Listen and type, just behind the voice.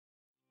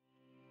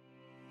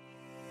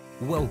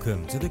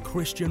Welcome to the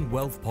Christian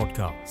Wealth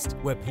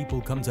Podcast, where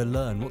people come to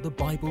learn what the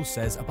Bible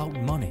says about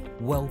money,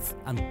 wealth,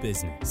 and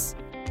business.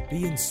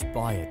 Be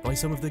inspired by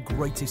some of the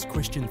greatest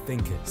Christian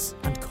thinkers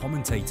and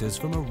commentators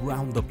from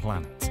around the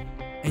planet.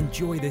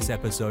 Enjoy this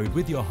episode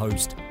with your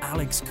host,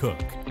 Alex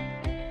Cook.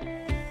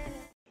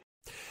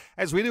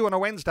 As we do on a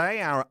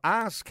Wednesday, our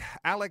Ask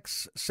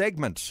Alex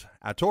segment.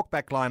 Our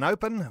talkback line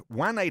open,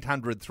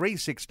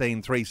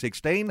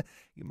 1-800-316-316.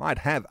 You might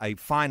have a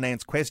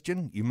finance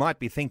question. You might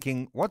be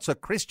thinking, what's a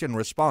Christian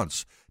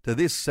response to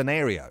this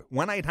scenario?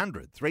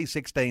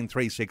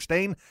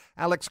 1-800-316-316.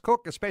 Alex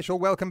Cook, a special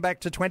welcome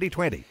back to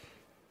 2020.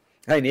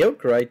 Hey Neil,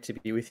 great to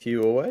be with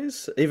you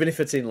always, even if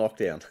it's in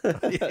lockdown.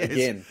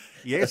 Again.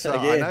 Yes,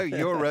 I know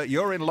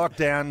you're in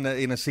lockdown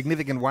in a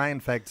significant way. In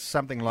fact,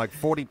 something like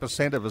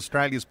 40% of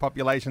Australia's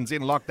population's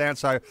in lockdown,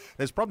 so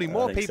there's probably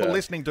more people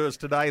listening to us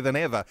today than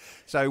ever.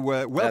 So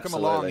welcome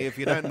along if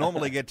you don't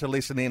normally get to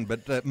listen in.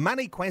 But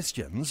money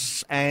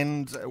questions,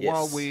 and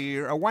while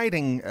we're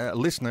awaiting a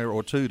listener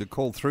or two to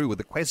call through with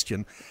a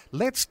question,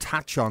 let's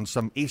touch on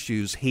some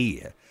issues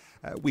here.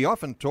 We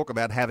often talk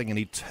about having an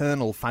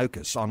eternal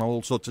focus on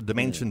all sorts of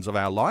dimensions of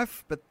our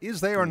life, but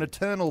is there an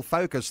eternal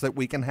focus that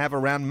we can have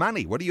around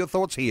money? What are your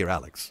thoughts here,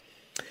 Alex?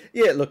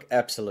 Yeah, look,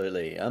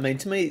 absolutely. I mean,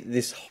 to me,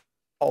 this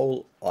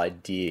whole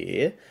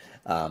idea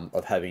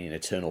of having an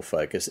eternal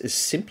focus is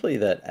simply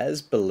that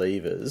as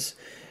believers,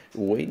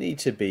 we need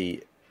to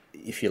be,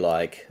 if you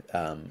like,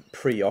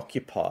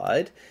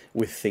 preoccupied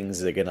with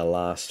things that are going to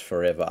last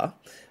forever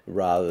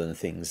rather than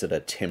things that are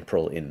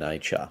temporal in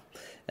nature.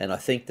 And I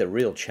think the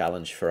real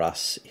challenge for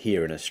us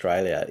here in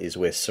Australia is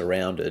we're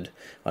surrounded,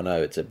 I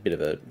know it's a bit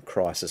of a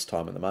crisis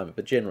time at the moment,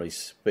 but generally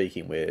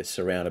speaking, we're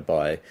surrounded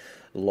by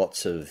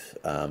lots of,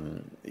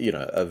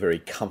 a very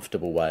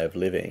comfortable way of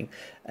living.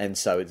 And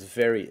so it's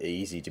very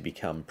easy to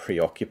become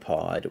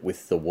preoccupied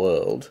with the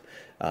world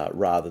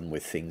rather than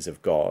with things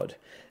of God.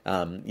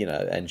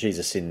 And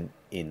Jesus in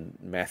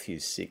Matthew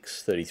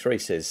 6:33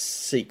 says,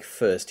 "Seek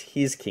first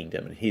his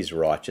kingdom and his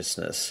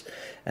righteousness,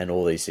 and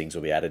all these things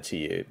will be added to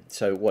you."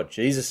 So what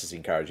Jesus is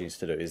encouraging us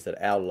to do is that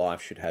our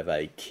life should have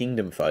a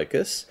kingdom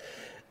focus,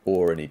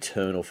 or an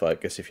eternal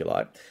focus, if you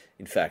like.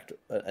 In fact,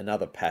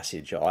 another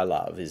passage I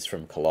love is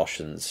from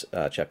Colossians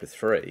chapter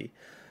 3,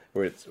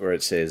 where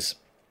it says,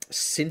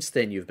 "Since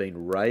then you've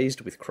been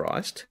raised with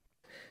Christ,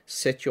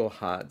 set your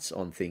hearts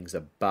on things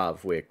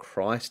above, where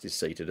Christ is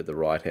seated at the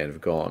right hand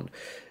of God.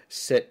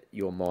 Set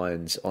your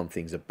minds on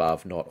things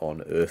above, not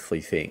on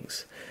earthly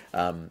things."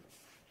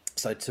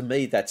 So to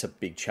me, that's a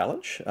big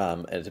challenge,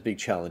 and it's a big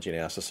challenge in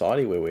our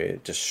society where we're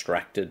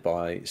distracted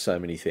by so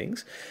many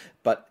things.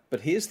 But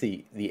here's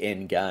the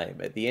end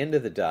game. At the end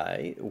of the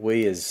day,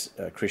 we as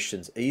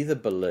Christians either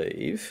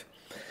believe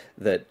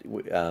that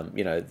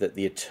that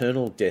the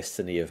eternal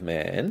destiny of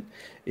man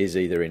is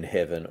either in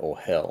heaven or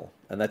hell.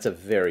 And that's a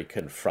very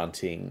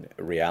confronting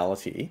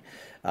reality.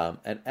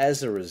 And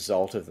as a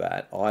result of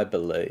that, I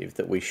believe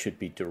that we should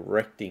be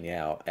directing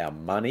our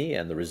money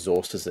and the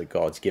resources that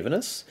God's given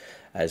us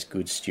as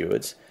good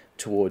stewards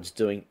towards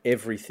doing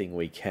everything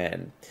we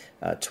can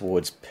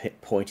towards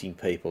pointing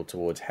people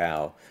towards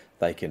how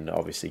they can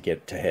obviously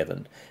get to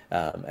heaven.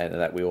 And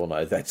that we all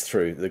know that's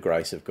through the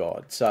grace of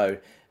God. So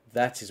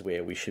that is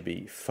where we should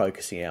be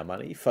focusing our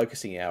money,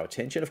 focusing our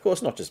attention. Of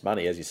course, not just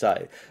money, as you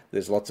say.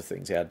 There's lots of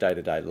things. Our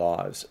day-to-day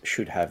lives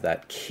should have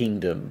that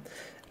kingdom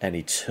and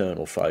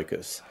eternal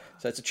focus.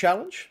 So it's a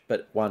challenge,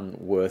 but one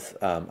worth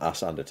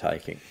us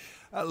undertaking.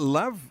 I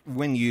love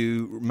when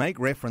you make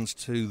reference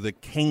to the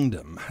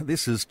kingdom.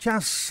 This is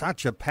just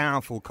such a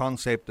powerful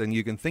concept, and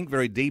you can think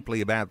very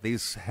deeply about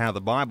this, how the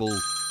Bible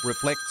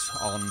reflects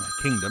on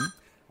kingdom.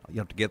 You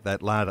have to get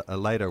that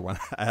later one,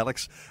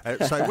 Alex.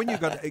 So when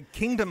you've got a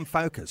kingdom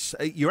focus,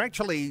 you're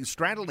actually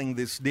straddling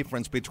this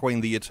difference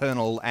between the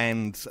eternal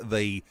and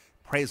the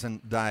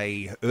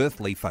present-day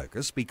earthly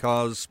focus,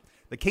 because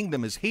the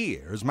kingdom is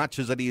here as much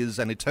as it is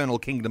an eternal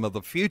kingdom of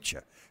the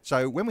future.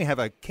 So when we have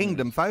a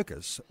kingdom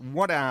focus,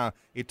 what our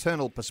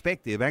eternal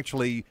perspective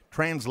actually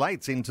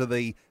translates into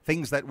the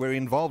things that we're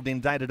involved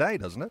in day to day,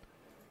 doesn't it?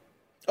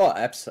 Oh,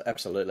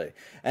 absolutely.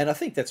 And I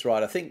think that's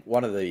right. I think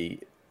one of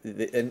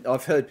and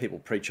I've heard people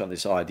preach on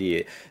this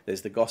idea.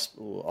 There's the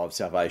gospel of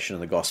salvation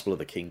and the gospel of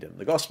the kingdom.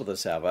 The gospel of the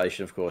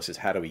salvation, of course, is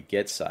how do we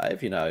get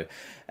saved, and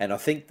I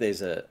think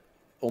there's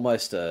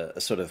almost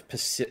a sort of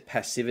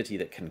passivity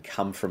that can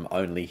come from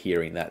only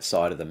hearing that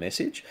side of the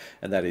message,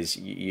 and that is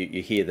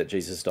you hear that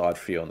Jesus died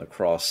for you on the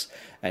cross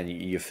and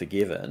you're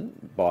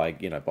forgiven by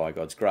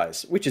God's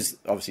grace, which is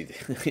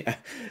obviously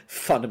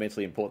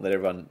fundamentally important that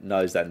everyone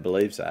knows that and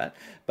believes that.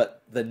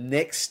 But the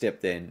next step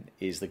then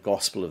is the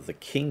gospel of the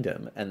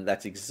kingdom, and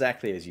that's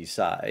exactly as you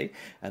say,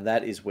 and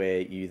that is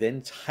where you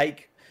then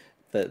take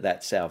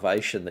that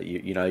salvation that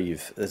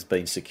has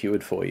been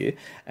secured for you,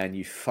 and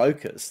you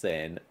focus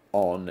then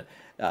on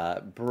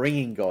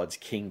bringing God's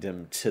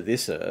kingdom to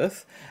this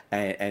earth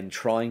and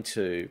trying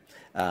to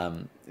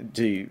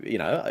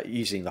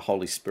using the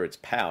Holy Spirit's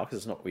power, because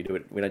it's not we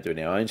don't do it in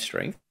our own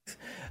strength,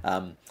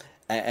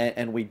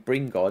 and we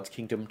bring God's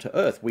kingdom to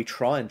earth. We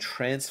try and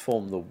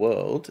transform the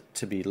world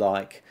to be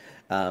like,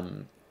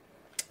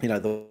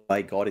 the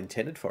way God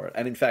intended for it.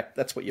 And in fact,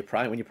 that's what you're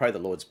praying. When you pray the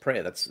Lord's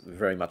Prayer, that's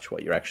very much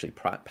what you're actually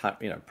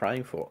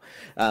praying for.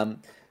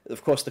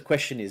 Of course, the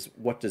question is,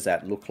 what does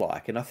that look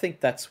like? And I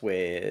think that's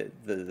where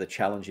the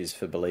challenge is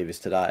for believers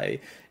today,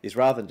 is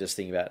rather than just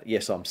thinking about,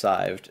 yes, I'm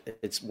saved,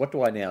 it's what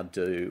do I now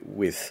do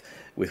with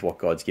what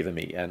God's given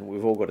me? And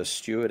we've all got to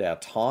steward our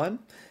time,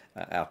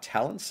 our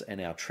talents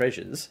and our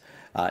treasures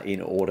in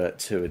order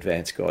to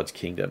advance God's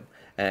kingdom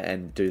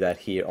and do that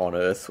here on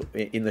earth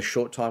in the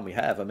short time we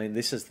have. I mean,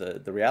 this is the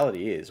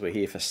reality is we're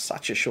here for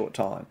such a short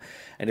time.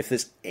 And if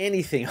there's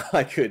anything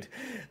I could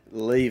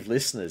leave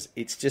listeners,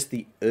 it's just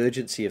the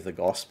urgency of the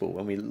gospel.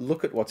 When we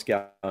look at what's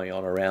going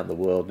on around the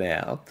world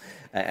now,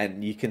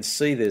 and you can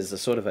see there's a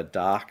sort of a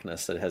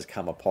darkness that has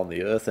come upon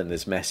the earth and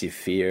there's massive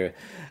fear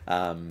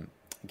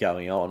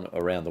going on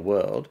around the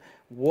world,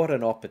 what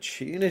an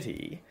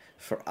opportunity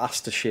for us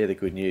to share the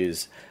good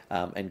news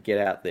and get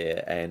out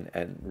there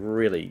and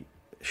really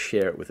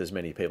share it with as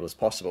many people as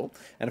possible.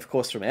 And of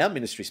course, from our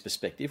ministry's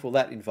perspective, well,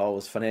 that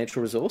involves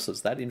financial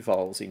resources. That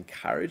involves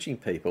encouraging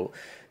people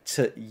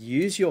to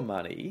use your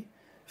money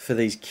for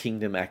these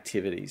kingdom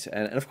activities.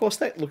 And of course,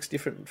 that looks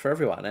different for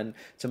everyone. And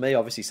to me,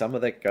 obviously, some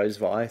of that goes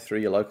through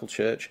your local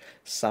church.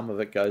 Some of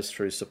it goes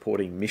through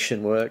supporting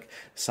mission work.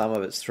 Some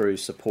of it's through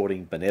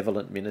supporting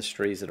benevolent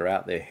ministries that are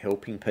out there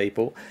helping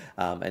people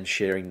and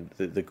sharing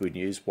the good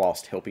news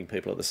whilst helping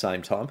people at the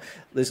same time.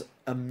 There's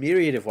a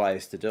myriad of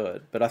ways to do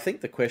it. But I think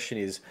the question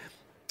is,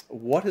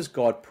 what has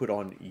God put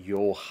on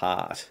your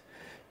heart?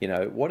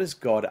 What is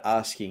God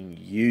asking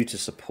you to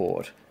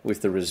support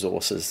with the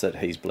resources that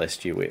he's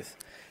blessed you with?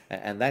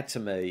 And that, to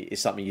me,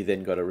 is something you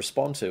then got to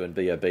respond to and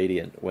be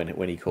obedient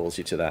when he calls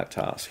you to that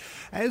task.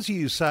 As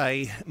you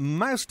say,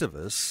 most of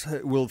us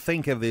will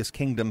think of this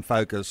kingdom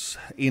focus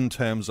in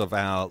terms of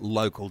our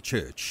local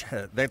church.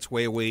 That's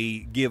where we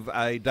give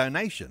a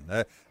donation,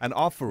 an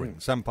offering.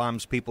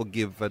 Sometimes people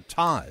give a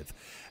tithe.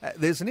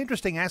 There's an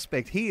interesting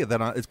aspect here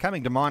that is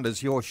coming to mind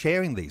as you're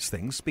sharing these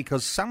things,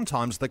 because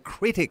sometimes the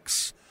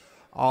critics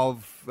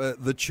of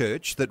the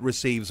church that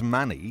receives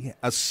money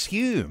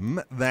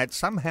assume that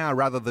somehow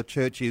or other the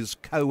church is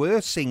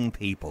coercing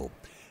people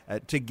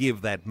to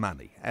give that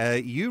money.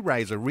 You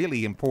raise a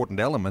really important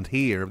element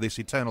here of this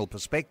eternal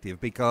perspective,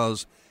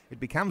 because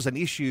it becomes an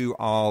issue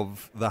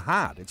of the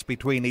heart. It's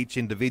between each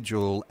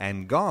individual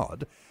and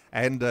God,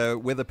 and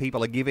whether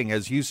people are giving,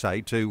 as you say,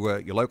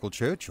 to your local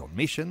church or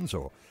missions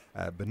or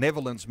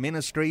benevolence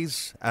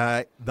ministries.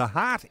 The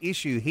heart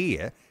issue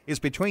here is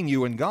between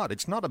you and God.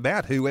 It's not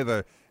about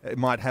whoever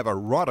might have a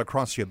rod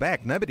across your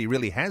back. Nobody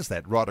really has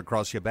that rod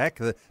across your back.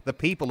 The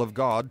people of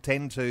God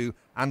tend to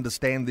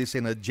understand this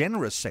in a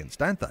generous sense,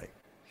 don't they?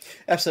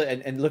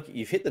 Absolutely. And look,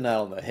 you've hit the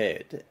nail on the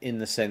head in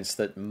the sense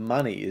that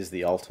money is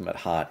the ultimate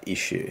heart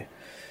issue.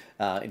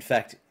 In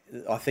fact,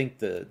 I think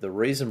the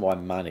reason why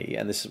money,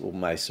 and this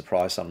may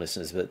surprise some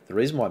listeners, but the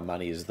reason why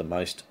money is the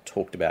most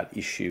talked about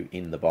issue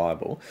in the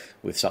Bible,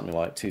 with something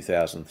like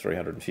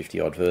 2,350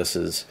 odd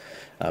verses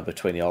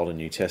between the Old and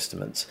New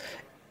Testaments,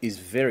 is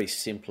very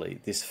simply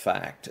this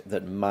fact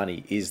that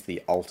money is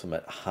the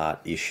ultimate heart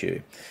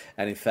issue.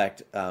 And in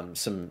fact,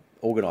 some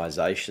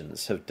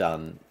organisations have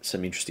done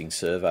some interesting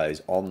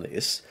surveys on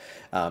this.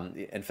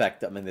 In fact,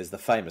 there's the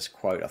famous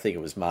quote, I think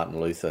it was Martin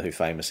Luther who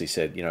famously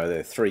said, there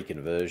are three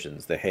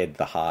conversions: the head,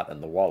 the heart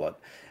and the wallet,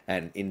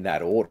 and in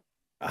that order.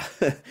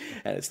 And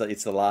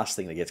it's the last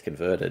thing that gets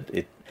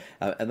converted.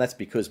 And that's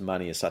because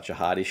money is such a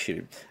hard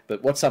issue.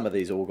 But what some of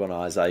these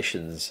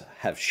organisations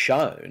have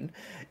shown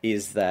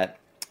is that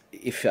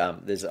if I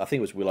think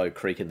it was Willow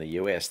Creek in the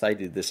US, they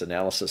did this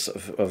analysis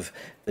of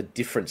the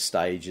different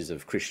stages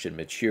of Christian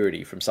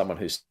maturity, from someone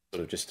who's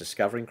sort of just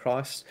discovering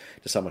Christ,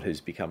 to someone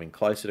who's becoming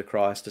closer to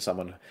Christ, to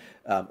someone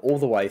all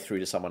the way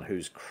through to someone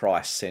who's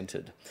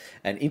Christ-centered.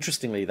 And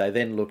interestingly, they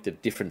then looked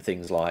at different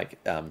things like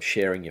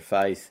sharing your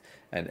faith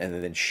and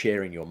then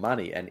sharing your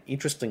money. And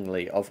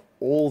interestingly, of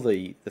all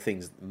the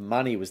things,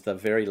 money was the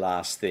very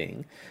last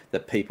thing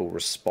that people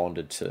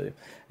responded to.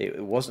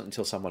 It wasn't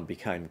until someone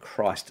became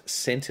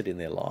Christ-centered in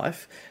their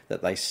life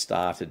that they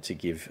started to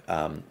give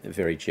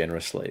very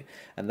generously.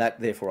 And that,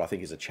 therefore, I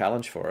think is a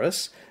challenge for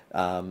us,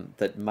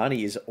 that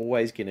money is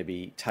always going to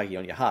be tugging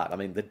on your heart.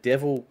 The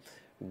devil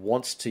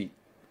wants to,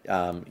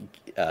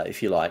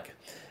 if you like,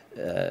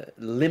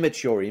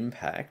 limit your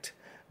impact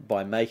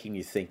by making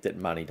you think that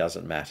money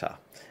doesn't matter,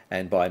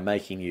 and by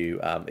making you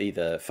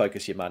either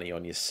focus your money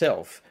on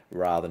yourself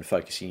rather than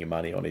focusing your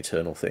money on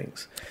eternal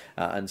things.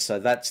 And so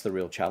that's the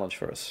real challenge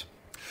for us.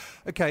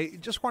 Okay,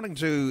 just wanting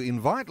to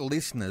invite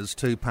listeners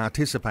to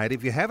participate.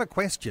 If you have a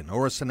question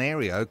or a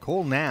scenario,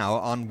 call now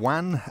on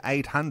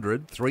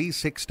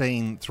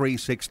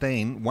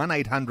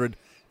 1-800-316-316,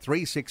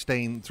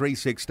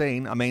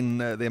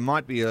 1-800-316-316. There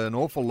might be an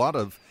awful lot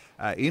of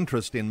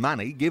interest in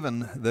money,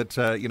 given that,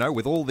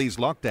 with all these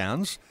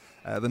lockdowns,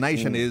 the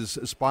nation is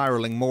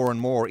spiralling more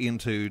and more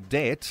into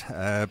debt.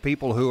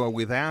 People who are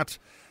without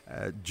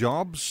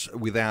jobs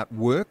without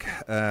work,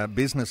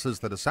 businesses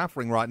that are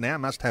suffering right now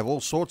must have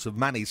all sorts of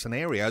money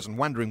scenarios and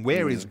wondering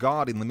where is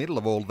God in the middle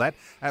of all that.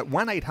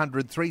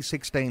 1-800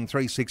 316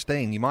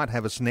 316, you might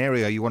have a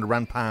scenario you want to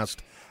run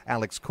past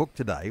Alex Cook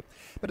today.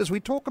 But as we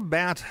talk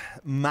about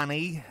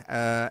money,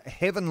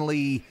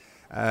 heavenly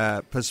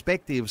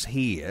perspectives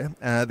here,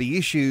 the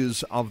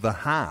issues of the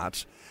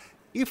heart,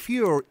 if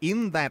you're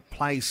in that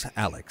place,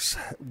 Alex,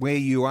 where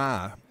you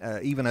are,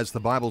 even as the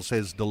Bible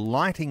says,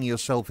 delighting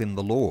yourself in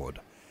the Lord,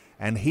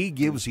 and He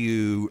gives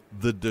you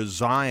the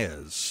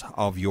desires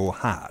of your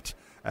heart,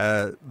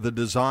 the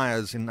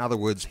desires, in other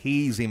words,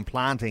 He's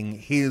implanting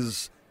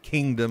His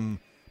kingdom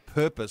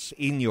purpose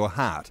in your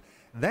heart,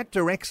 that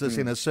directs us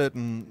in a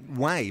certain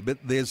way, but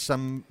there's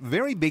some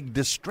very big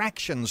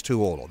distractions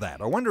to all of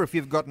that. I wonder if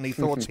you've got any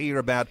thoughts here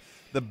about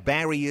the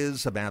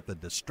barriers, about the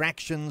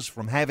distractions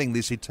from having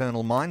this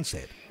eternal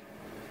mindset.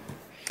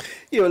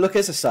 Yeah, look,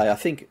 as I say, I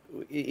think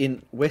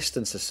in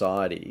Western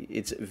society,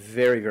 it's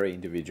very, very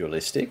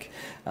individualistic,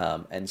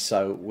 and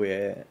so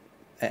we're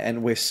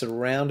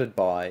surrounded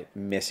by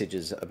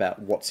messages about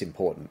what's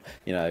important.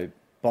 You know,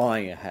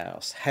 buying a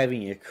house,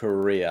 having a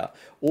career,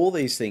 all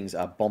these things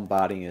are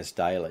bombarding us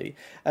daily,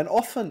 and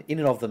often in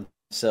and of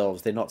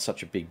themselves, they're not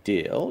such a big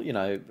deal. You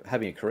know,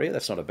 having a career,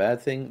 that's not a bad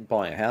thing.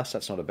 Buying a house,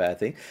 that's not a bad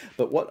thing.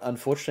 But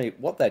unfortunately,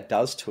 what that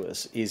does to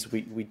us is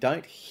we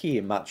don't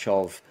hear much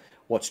of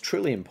what's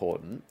truly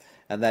important,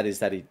 and that is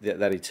that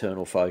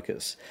eternal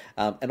focus.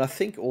 And I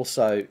think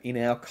also in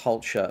our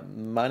culture,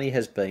 money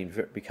has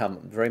become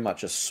very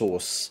much a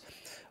source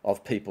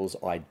of people's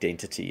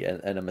identity,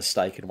 and a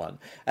mistaken one.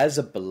 As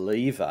a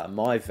believer,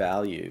 my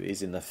value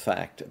is in the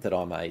fact that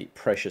I'm a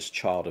precious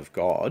child of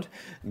God,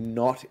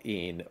 not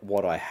in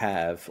what I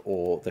have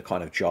or the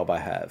kind of job I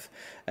have.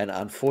 And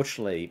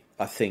unfortunately,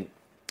 I think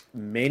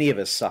many of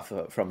us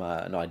suffer from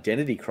an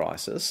identity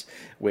crisis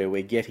where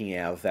we're getting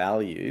our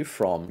value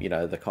from, you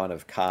know, the kind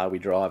of car we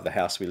drive, the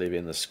house we live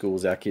in, the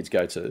schools our kids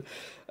go to,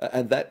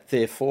 and that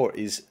therefore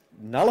is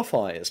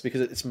nullifying us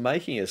because it's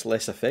making us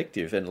less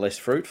effective and less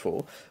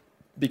fruitful.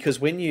 Because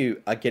when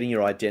you are getting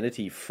your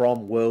identity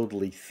from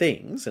worldly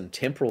things and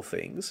temporal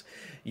things,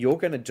 you're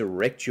going to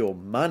direct your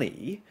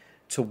money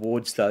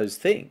towards those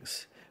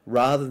things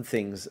rather than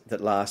things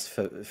that last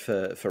for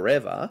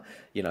forever,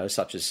 you know,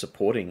 such as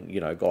supporting, you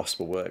know,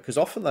 gospel work. Because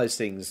often those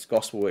things,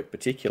 gospel work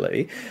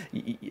particularly,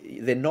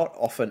 they're not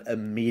often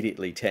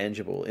immediately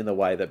tangible in the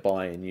way that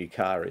buying a new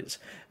car is.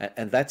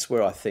 And that's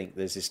where I think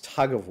there's this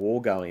tug of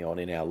war going on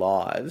in our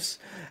lives.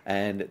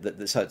 And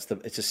so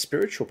it's a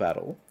spiritual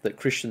battle that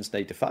Christians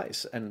need to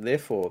face. And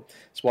therefore,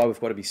 it's why we've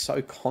got to be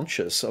so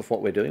conscious of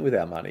what we're doing with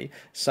our money,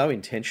 so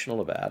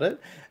intentional about it,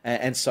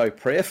 and so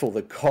prayerful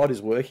that God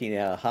is working in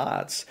our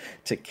hearts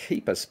to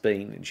keep us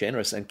being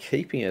generous and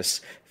keeping us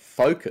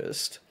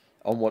focused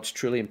on what's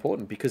truly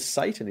important, because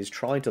Satan is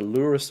trying to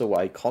lure us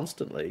away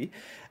constantly.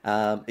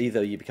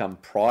 Either you become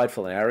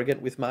prideful and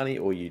arrogant with money,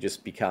 or you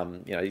just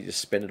become, you know, you just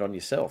spend it on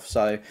yourself.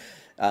 So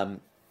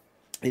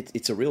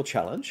it's a real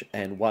challenge,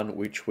 and one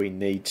which we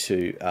need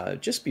to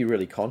just be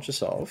really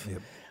conscious of.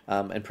 Yep.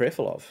 And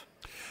prayerful of.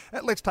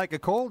 Let's take a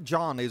call.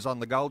 John is on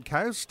the Gold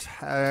Coast.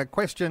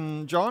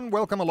 Question, John,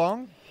 welcome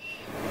along.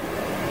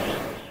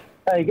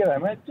 Hey,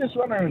 g'day, mate. Just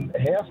wondering,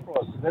 house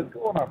prices have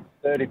gone up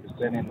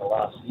 30% in the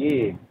last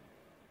year.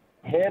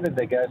 How did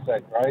they go so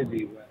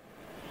crazy when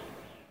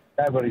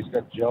nobody's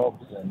got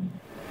jobs,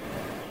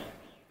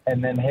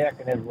 and then how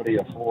can everybody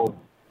afford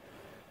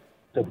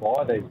to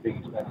buy these big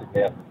expensive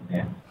houses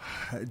now?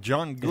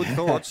 John, good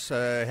thoughts.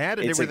 How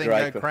did everything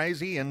go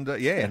crazy? And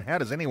and how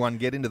does anyone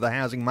get into the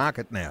housing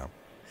market now?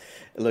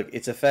 Look,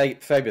 it's a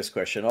fabulous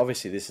question.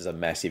 Obviously, this is a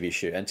massive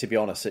issue. And to be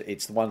honest,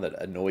 it's the one that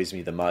annoys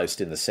me the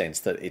most in the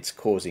sense that it's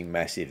causing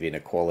massive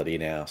inequality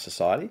in our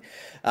society.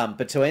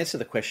 But to answer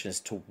the question as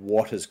to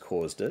what has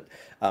caused it,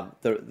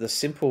 the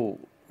simple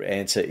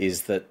answer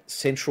is that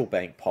central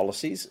bank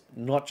policies,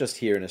 not just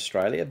here in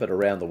Australia, but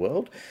around the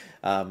world,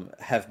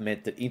 have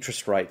meant that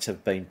interest rates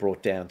have been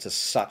brought down to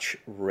such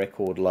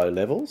record low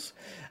levels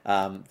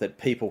that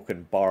people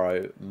can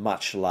borrow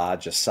much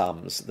larger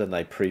sums than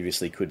they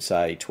previously could,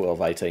 say,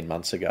 12, 18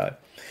 months ago.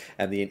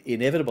 And the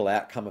inevitable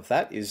outcome of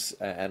that is,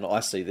 and I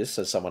see this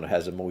as someone who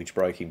has a mortgage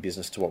broking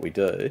business to what we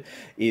do,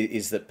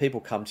 is that people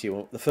come to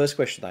you, the first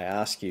question they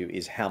ask you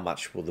is, how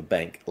much will the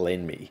bank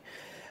lend me?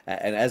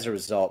 And as a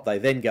result, they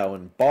then go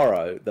and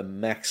borrow the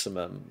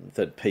maximum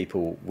that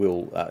people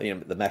will,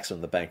 the maximum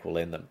the bank will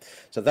lend them.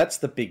 So that's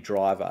the big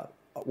driver.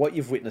 What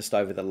you've witnessed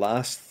over the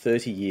last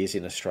 30 years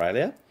in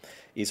Australia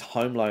is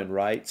home loan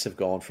rates have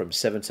gone from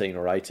 17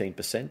 or 18%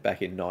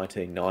 back in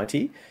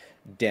 1990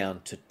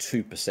 down to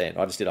 2%.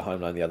 I just did a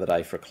home loan the other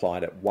day for a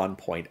client at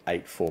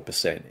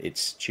 1.84%.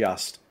 It's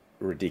just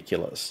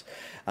ridiculous.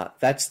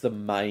 That's the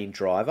main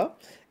driver.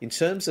 In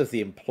terms of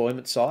the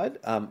employment side,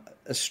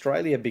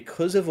 Australia,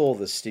 because of all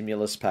the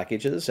stimulus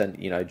packages and,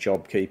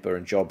 JobKeeper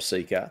and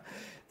JobSeeker,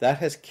 that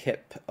has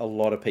kept a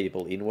lot of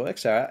people in work.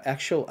 So our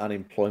actual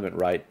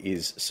unemployment rate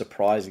is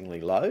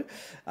surprisingly low.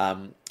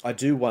 I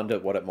do wonder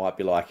what it might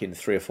be like in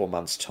 3 or 4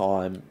 months'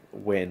 time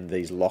when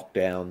these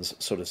lockdowns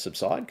sort of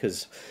subside,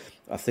 because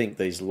I think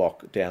these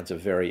lockdowns are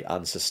very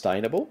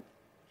unsustainable.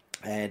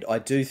 And I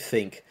do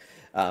think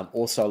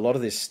also a lot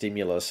of this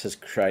stimulus has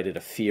created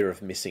a fear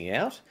of missing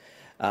out.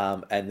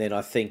 And then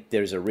I think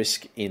there's a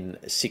risk in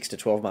 6 to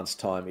 12 months'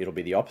 time, it'll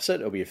be the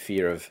opposite. It'll be a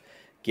fear of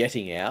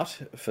getting out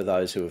for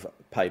those who have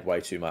paid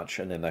way too much,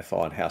 and then they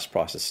find house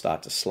prices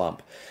start to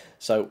slump.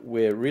 So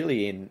we're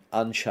really in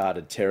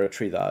uncharted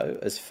territory, though,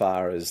 as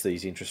far as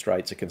these interest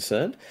rates are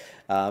concerned.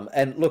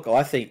 And look,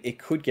 I think it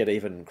could get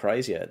even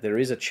crazier. There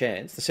is a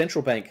chance. The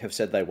central bank have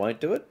said they won't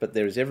do it, but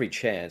there is every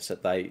chance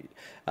that they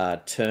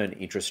turn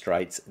interest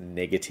rates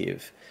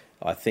negative.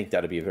 I think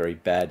that would be a very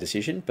bad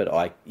decision,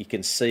 but you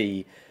can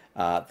see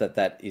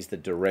that is the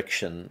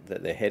direction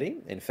that they're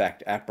heading. In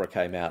fact, APRA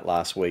came out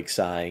last week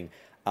saying,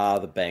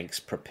 are the banks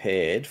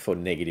prepared for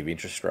negative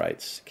interest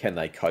rates? Can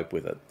they cope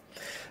with it?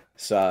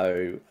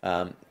 So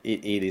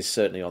it is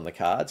certainly on the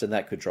cards, and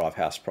that could drive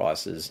house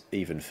prices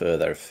even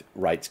further if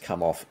rates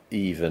come off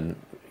even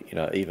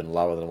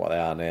lower than what they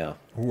are now.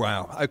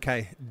 Wow.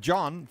 Okay.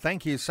 John,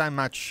 thank you so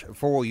much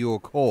for your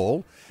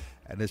call.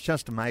 And it's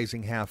just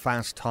amazing how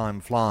fast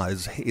time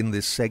flies in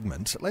this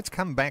segment. Let's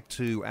come back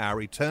to our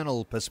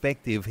eternal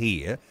perspective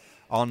here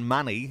on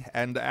money.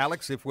 And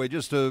Alex, if we're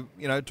just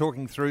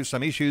talking through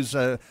some issues,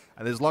 and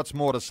there's lots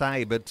more to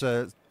say, but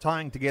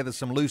tying together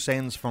some loose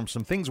ends from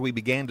some things we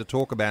began to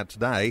talk about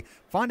today,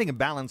 finding a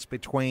balance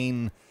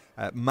between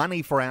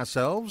money for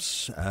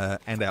ourselves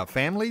and our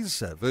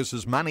families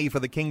versus money for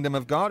the kingdom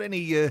of God.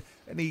 Any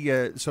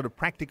sort of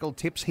practical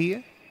tips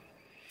here?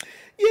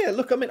 Yeah,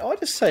 look, I mean, I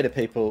just say to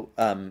people,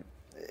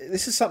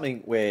 this is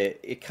something where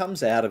it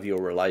comes out of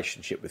your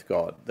relationship with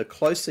God. The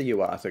closer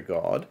you are to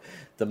God,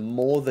 the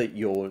more that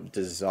your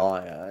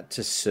desire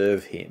to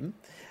serve him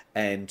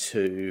and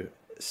to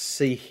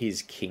see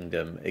his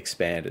kingdom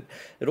expanded.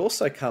 It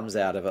also comes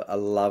out of a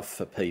love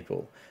for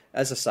people.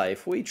 As I say,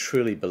 if we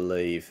truly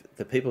believe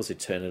that people's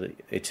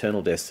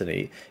eternal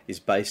destiny is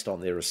based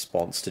on their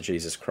response to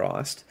Jesus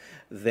Christ,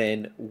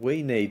 then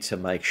we need to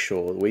make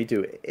sure we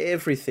do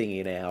everything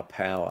in our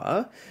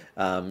power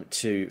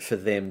for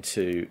them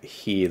to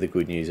hear the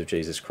good news of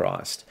Jesus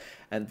Christ.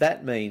 And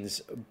that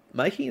means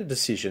making a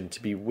decision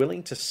to be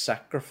willing to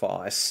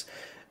sacrifice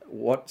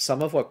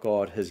some of what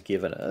God has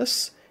given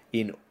us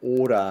in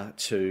order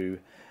to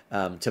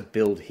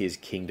build his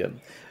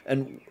kingdom.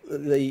 And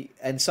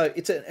so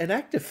it's an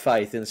act of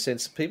faith in the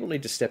sense that people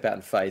need to step out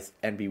in faith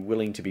and be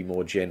willing to be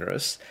more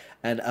generous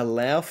and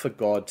allow for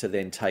God to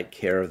then take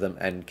care of them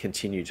and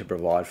continue to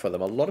provide for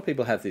them. A lot of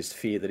people have this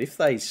fear that if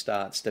they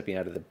start stepping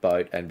out of the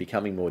boat and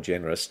becoming more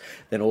generous,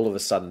 then all of a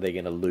sudden they're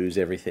going to lose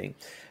everything.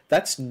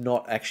 That's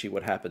not actually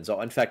what happens.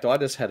 In fact, I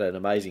just had an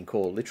amazing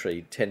call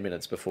literally 10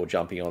 minutes before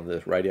jumping on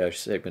the radio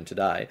segment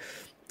today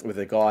with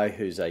a guy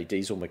who's a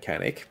diesel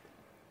mechanic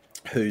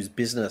whose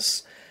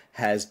business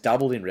has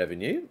doubled in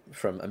revenue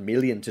from $1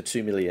 million to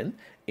 $2 million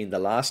in the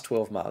last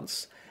 12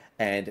 months.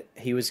 And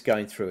he was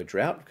going through a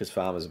drought because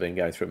farmers have been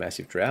going through a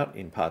massive drought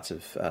in parts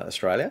of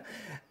Australia.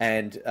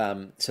 And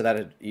so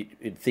that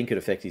you'd think it'd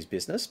affect his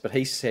business. But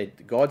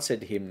God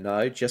said to him,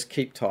 no, just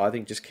keep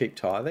tithing, just keep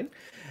tithing.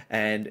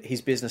 And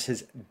his business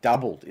has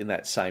doubled in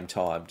that same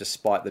time,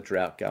 despite the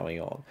drought going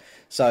on.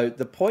 So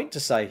the point to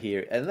say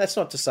here, and that's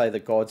not to say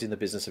that God's in the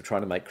business of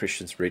trying to make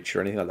Christians rich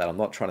or anything like that. I'm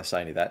not trying to say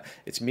any of that.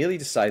 It's merely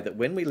to say that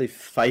when we live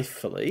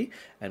faithfully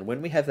and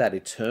when we have that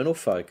eternal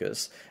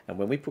focus and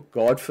when we put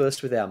God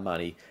first with our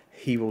money,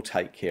 he will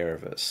take care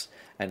of us.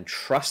 And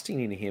trusting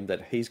in him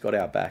that he's got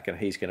our back and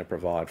he's going to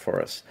provide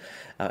for us.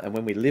 And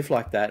when we live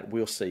like that,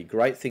 we'll see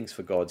great things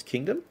for God's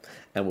kingdom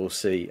and we'll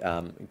see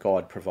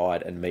God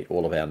provide and meet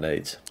all of our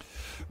needs.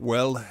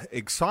 Well,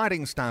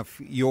 exciting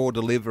stuff you're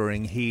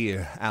delivering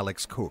here,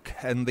 Alex Cook.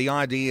 And the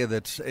idea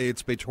that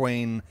it's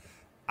between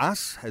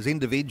us as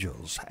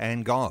individuals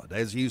and God.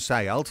 As you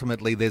say,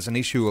 ultimately there's an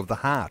issue of the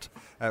heart.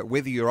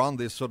 Whether you're on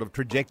this sort of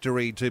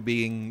trajectory to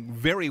being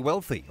very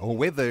wealthy or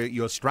whether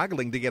you're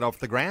struggling to get off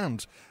the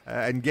ground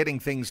and getting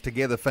things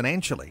together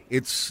financially,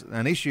 it's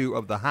an issue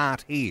of the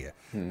heart here.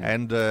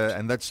 And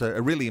that's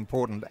a really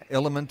important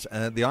element,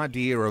 the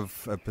idea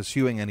of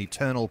pursuing an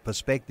eternal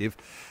perspective.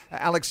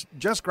 Alex,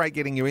 just great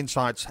getting your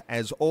insights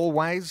as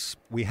always.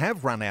 We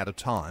have run out of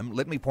time.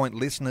 Let me point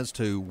listeners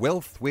to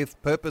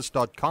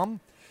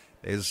wealthwithpurpose.com.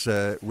 There's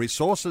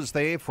resources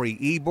there, free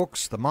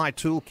ebooks, the My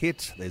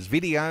Toolkit, there's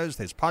videos,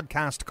 there's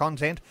podcast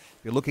content.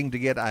 If you're looking to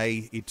get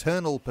a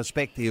eternal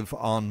perspective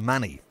on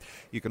money.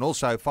 You can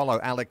also follow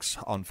Alex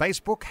on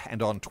Facebook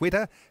and on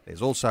Twitter.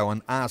 There's also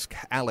an Ask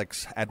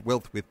Alex at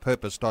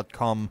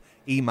wealthwithpurpose.com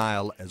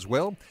email as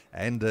well.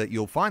 And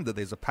you'll find that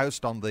there's a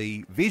post on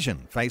the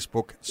Vision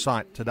Facebook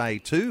site today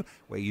too,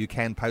 where you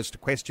can post a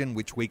question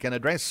which we can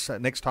address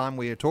next time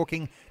we are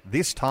talking,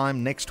 this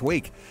time next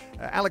week.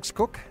 Alex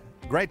Cook,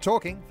 great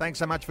talking. Thanks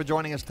so much for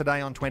joining us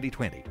today on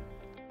 2020.